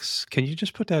effects, can you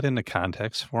just put that into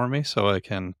context for me so I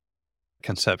can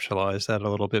conceptualize that a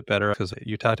little bit better? Because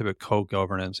you talked about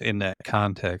co-governance in that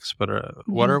context, but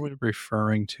what Mhm. are we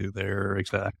referring to there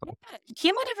exactly?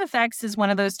 Cumulative effects is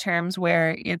one of those terms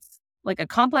where it's like a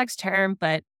complex term,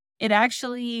 but it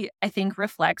actually, I think,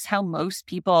 reflects how most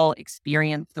people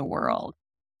experience the world.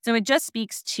 So it just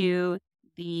speaks to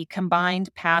the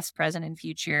combined past, present, and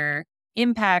future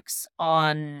impacts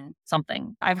on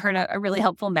something. I've heard a really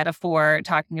helpful metaphor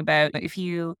talking about if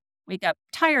you wake up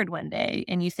tired one day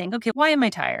and you think, okay, why am I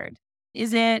tired?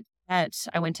 Is it that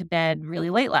I went to bed really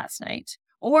late last night?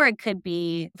 Or it could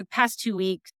be the past 2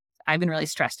 weeks, I've been really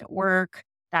stressed at work.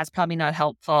 That's probably not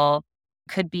helpful.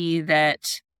 Could be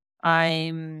that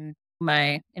in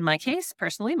my case,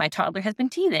 personally, my toddler has been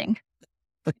teething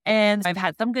and I've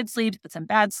had some good sleeps, but some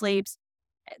bad sleeps.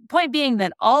 Point being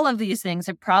that all of these things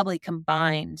have probably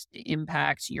combined to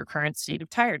impact your current state of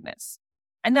tiredness.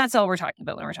 And that's all we're talking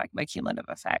about when we're talking about cumulative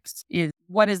effects is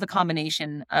what is the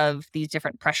combination of these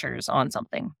different pressures on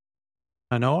something.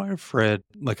 I know I've read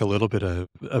like a little bit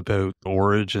about the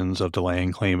origins of the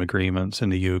land claim agreements in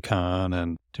the Yukon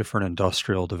and different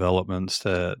industrial developments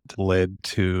that led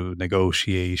to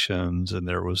negotiations, and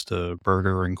there was the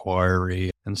Burger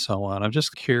Inquiry and so on. I'm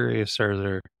just curious, are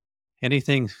there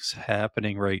anything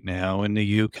happening right now in the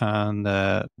Yukon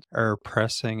that are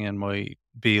pressing and might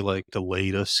be like the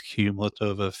latest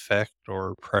cumulative effect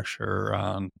or pressure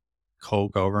on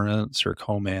co-governance or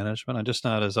co-management? I'm just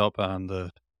not as up on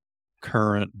the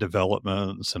current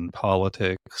developments and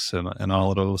politics and all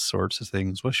of those sorts of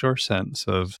things. What's your sense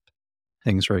of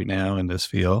things right now in this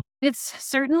field. It's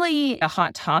certainly a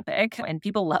hot topic and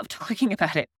people love talking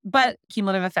about it, but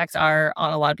cumulative effects are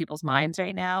on a lot of people's minds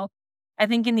right now. I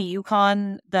think in the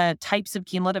Yukon, the types of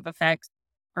cumulative effects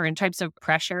or in types of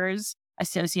pressures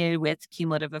associated with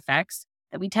cumulative effects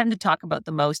that we tend to talk about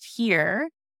the most here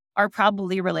are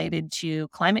probably related to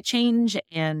climate change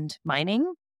and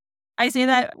mining. I say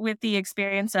that with the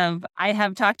experience of I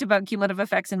have talked about cumulative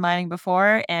effects in mining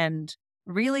before and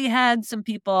really had some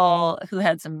people who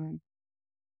had some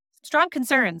strong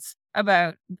concerns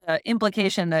about the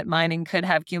implication that mining could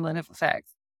have cumulative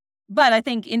effects. But I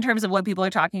think in terms of what people are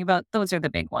talking about, those are the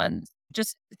big ones.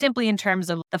 Just simply in terms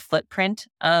of the footprint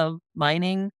of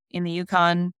mining in the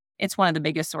Yukon, it's one of the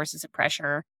biggest sources of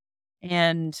pressure,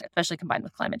 and especially combined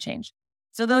with climate change.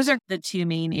 So those are the two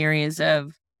main areas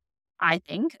of, I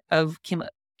think, of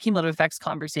cumulative effects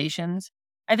conversations.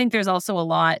 I think there's also a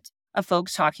lot of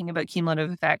folks talking about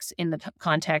cumulative effects in the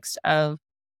context of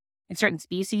certain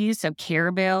species. So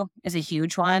caribou is a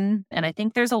huge one. And I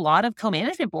think there's a lot of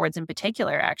co-management boards in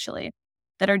particular, actually,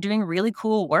 that are doing really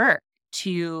cool work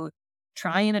to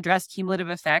try and address cumulative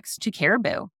effects to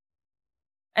caribou.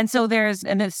 And so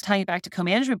and this tying it back to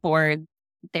co-management board,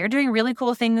 they're doing really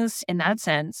cool things in that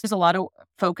sense. There's a lot of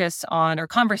focus on or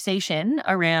conversation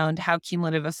around how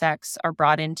cumulative effects are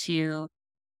brought into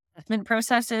assessment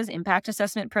processes, impact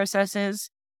assessment processes.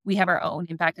 We have our own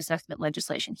impact assessment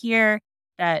legislation here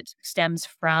that stems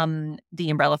from the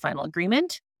Umbrella Final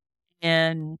Agreement.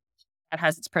 And that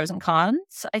has its pros and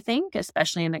cons, I think,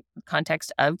 especially in the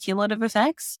context of cumulative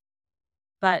effects.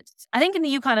 But I think in the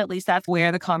Yukon, at least, that's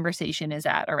where the conversation is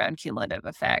at around cumulative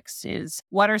effects is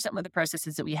what are some of the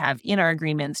processes that we have in our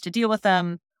agreements to deal with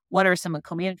them? What are some of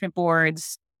co-management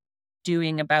boards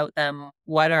doing about them?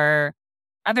 What are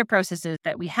other processes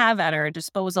that we have at our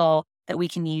disposal that we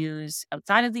can use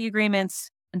outside of the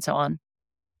agreements and so on?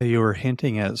 You were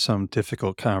hinting at some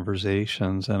difficult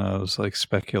conversations, and I was like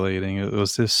speculating.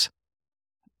 Was this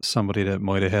somebody that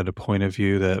might have had a point of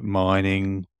view that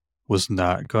mining was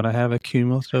not going to have a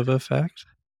cumulative effect?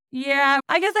 Yeah,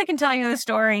 I guess I can tell you the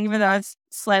story, even though it's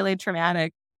slightly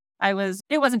traumatic. It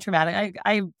wasn't traumatic.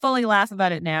 I fully laugh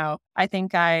about it now. I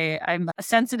think I'm a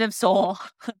sensitive soul,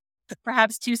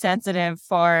 perhaps too sensitive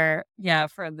for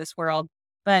this world.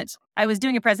 But I was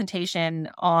doing a presentation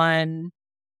on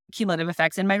cumulative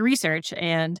effects in my research,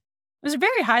 and it was a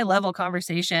very high level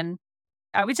conversation.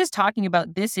 I was just talking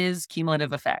about this is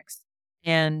cumulative effects.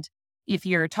 And if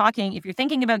you're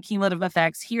thinking about cumulative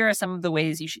effects, here are some of the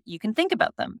ways you can think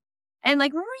about them. And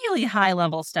like really high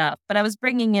level stuff. But I was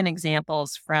bringing in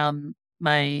examples from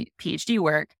my PhD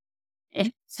work.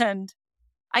 And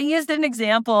I used an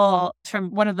example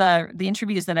from one of the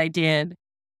interviews that I did.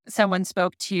 Someone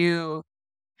spoke to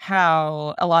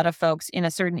how a lot of folks in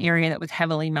a certain area that was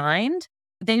heavily mined,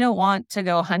 they don't want to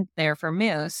go hunt there for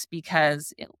moose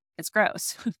because it's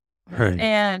gross. Right.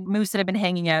 And moose that have been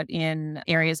hanging out in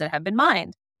areas that have been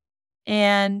mined.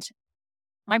 And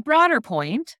my broader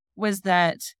point was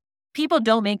that people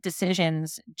don't make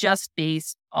decisions just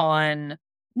based on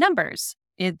numbers.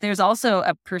 There's also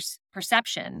a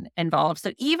perception involved.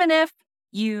 So even if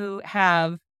you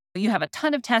have a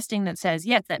ton of testing that says,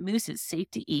 yes, that moose is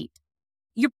safe to eat,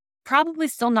 you're probably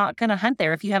still not going to hunt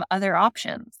there if you have other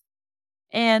options.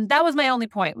 And that was my only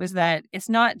point, was that it's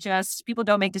not just people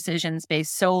don't make decisions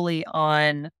based solely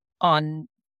on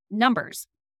numbers.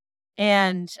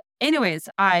 And anyways,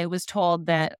 I was told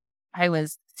that I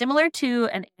was similar to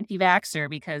an anti-vaxxer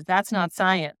because that's not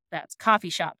science, that's coffee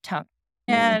shop talk.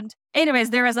 And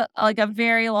anyways, there was a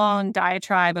very long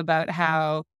diatribe about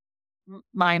how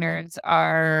miners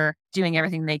are doing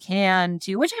everything they can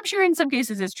to, which I'm sure in some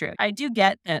cases is true. I do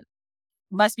get that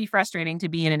must be frustrating to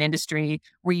be in an industry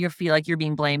where you feel like you're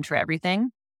being blamed for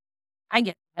everything. I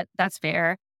get that. That's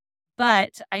fair.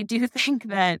 But I do think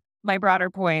that my broader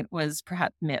point was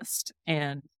perhaps missed.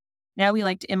 And now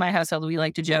in my household, we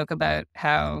like to joke about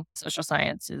how social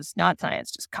science is not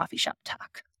science, just coffee shop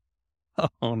talk.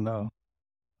 Oh, no.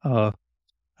 Uh,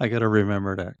 I got to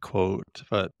remember that quote.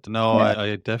 But no, Yeah.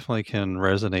 I definitely can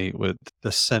resonate with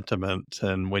the sentiment.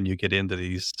 And when you get into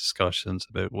these discussions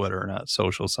about whether or not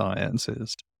social science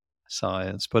is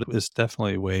science, but it's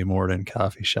definitely way more than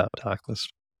coffee shop talk. Let's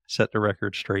set the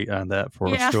record straight on that for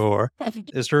Yeah. sure.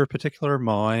 Is there a particular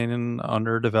mine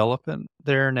under development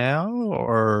there now,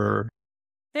 or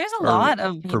There's a are lot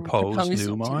of being proposed proposed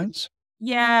new to. mines?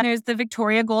 Yeah, there's the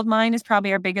Victoria Gold Mine is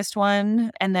probably our biggest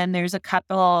one. And then there's a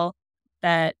couple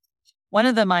that one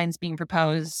of the mines being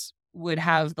proposed would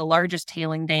have the largest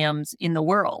tailing dams in the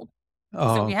world. So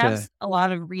Oh, we have okay. a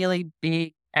lot of really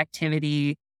big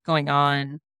activity going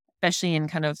on, especially in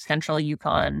kind of central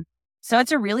Yukon. So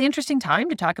it's a really interesting time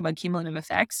to talk about cumulative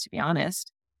effects, to be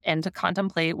honest, and to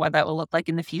contemplate what that will look like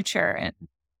in the future and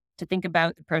to think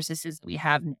about the processes that we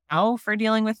have now for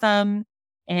dealing with them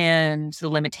and the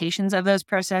limitations of those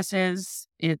processes.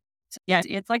 It's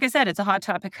like I said, it's a hot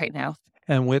topic right now.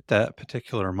 And with that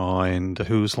particular mind,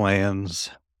 whose lands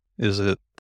is it?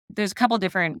 There's a couple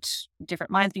different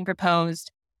mines being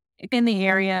proposed in the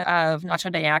area of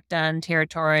Nacho-Diakdun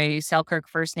territory, Selkirk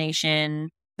First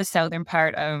Nation. The southern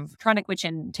part of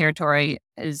Tronic-Wichan territory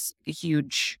has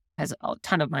a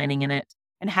ton of mining in it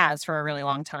and has for a really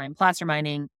long time. Placer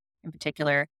mining in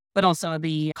particular, but also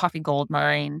the Coffee Gold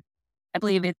mine. I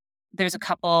believe there's a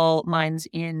couple mines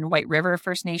in White River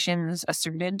First Nations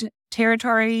asserted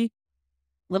territory.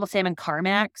 Little Salmon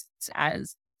Carmacks,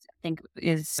 as I think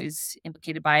is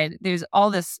implicated by it. There's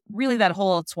all this, really that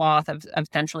whole swath of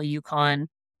central Yukon,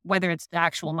 whether it's the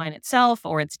actual mine itself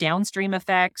or its downstream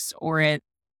effects or it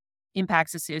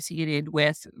impacts associated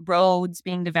with roads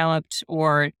being developed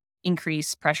or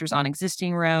increased pressures on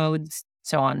existing roads,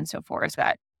 so on and so forth.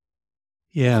 That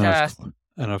Yeah, uh,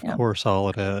 and of yeah, course, all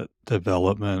of that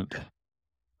development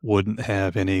wouldn't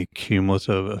have any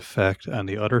cumulative effect on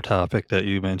the other topic that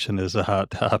you mentioned is the hot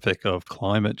topic of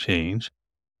climate change.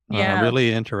 I'm yeah,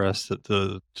 really interested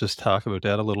to just talk about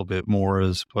that a little bit more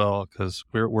as well, because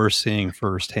we're seeing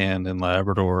firsthand in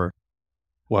Labrador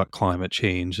what climate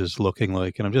change is looking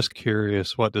like, and I'm just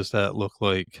curious, what does that look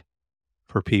like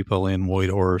for people in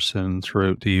Whitehorse and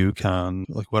throughout the Yukon?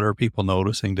 Like, what are people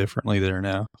noticing differently there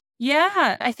now?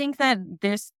 yeah. I think that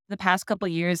the past couple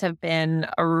of years have been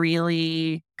a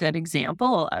really good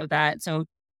example of that. So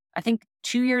I think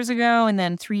 2 years ago and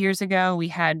then 3 years ago, we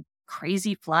had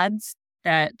crazy floods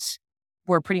that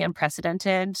were pretty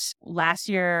unprecedented. Last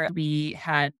year, we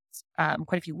had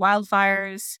quite a few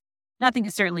wildfires. Nothing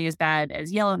is certainly as bad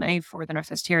as Yellowknife or the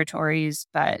Northwest Territories,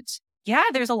 but yeah,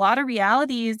 there's a lot of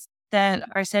realities that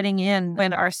are setting in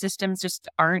when our systems just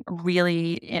aren't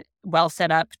really well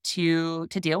set up to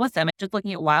deal with them. Just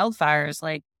looking at wildfires,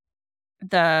 like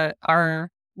our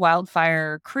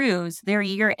wildfire crews, their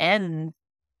year ends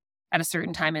at a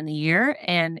certain time in the year,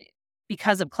 and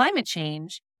because of climate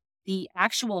change, the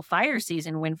actual fire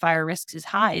season when fire risk is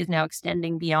high is now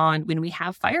extending beyond when we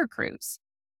have fire crews.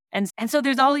 And so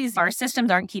there's all these, our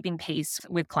systems aren't keeping pace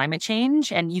with climate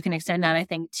change. And you can extend that, I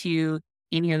think, to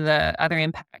any of the other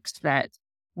impacts that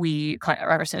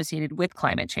are associated with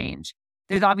climate change.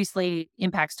 There's obviously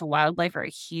impacts to wildlife are a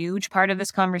huge part of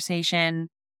this conversation.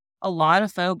 A lot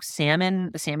of folks,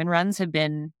 the salmon runs have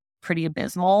been pretty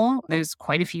abysmal. There's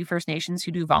quite a few First Nations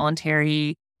who do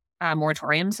voluntary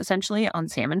moratoriums essentially on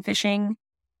salmon fishing,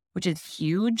 which is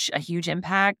a huge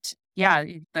impact. Yeah,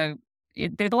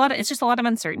 there's a lot of, it's just a lot of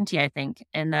uncertainty, I think,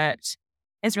 and that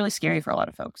is really scary for a lot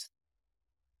of folks.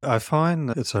 I find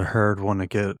that it's a hard one to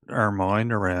get our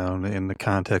mind around in the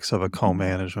context of a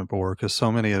co-management board because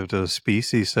so many of the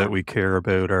species that we care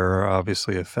about are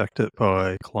obviously affected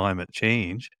by climate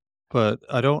change. But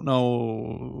I don't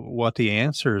know what the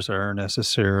answers are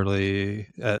necessarily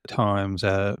at times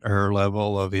at our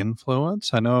level of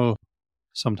influence. I know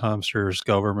sometimes there's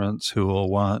governments who will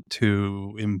want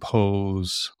to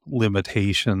impose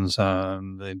limitations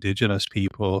on the indigenous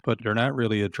people, but they're not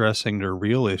really addressing the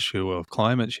real issue of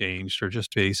climate change. They're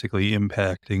just basically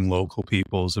impacting local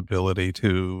people's ability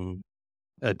to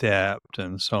adapt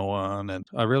and so on. And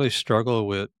I really struggle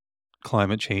with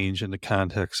climate change in the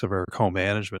context of our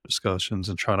co-management discussions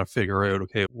and trying to figure out,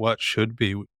 okay, what should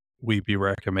be we be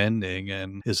recommending?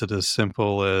 And is it as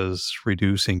simple as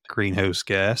reducing greenhouse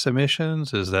gas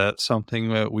emissions? Is that something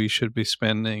that we should be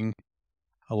spending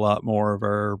a lot more of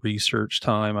our research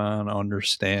time on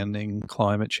understanding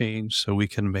climate change so we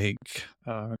can make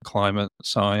climate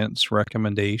science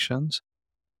recommendations?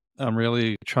 I'm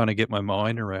really trying to get my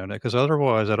mind around it because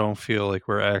otherwise I don't feel like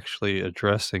we're actually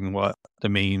addressing what the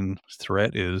main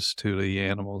threat is to the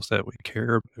animals that we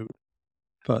care about.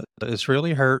 But it's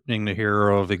really heartening to hear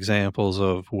of examples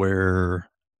of where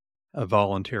a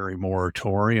voluntary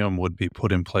moratorium would be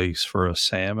put in place for a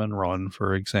salmon run,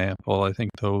 for example. I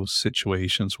think those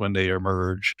situations, when they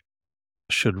emerge,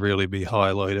 should really be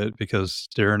highlighted because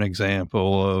they're an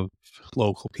example of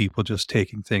local people just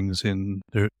taking things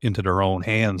into their own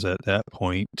hands at that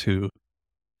point to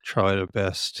try their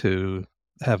best to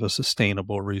have a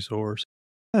sustainable resource.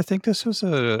 I think this was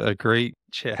a great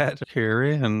chat,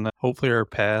 Carrie, and hopefully our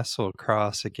paths will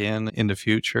cross again in the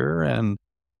future and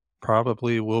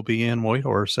probably we'll be in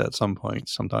Whitehorse at some point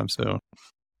sometime soon.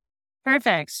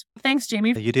 Perfect. Thanks,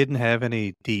 Jamie. You didn't have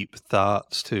any deep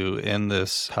thoughts to end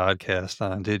this podcast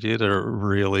on, did you, to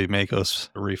really make us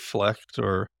reflect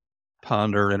or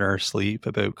ponder in our sleep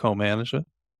about co-management?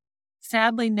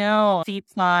 Sadly, no. Feet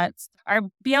spots are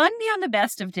beyond me on the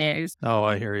best of days. Oh,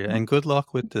 I hear you. And good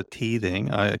luck with the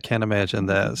teething. I can't imagine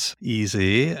that's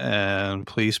easy. And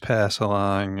please pass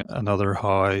along another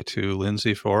hi to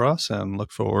Lindsay for us and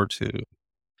look forward to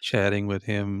chatting with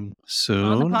him On the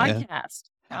soon and podcast.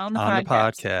 On the on the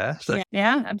podcast. podcast.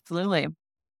 Yeah, absolutely.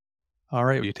 All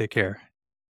right. You take care.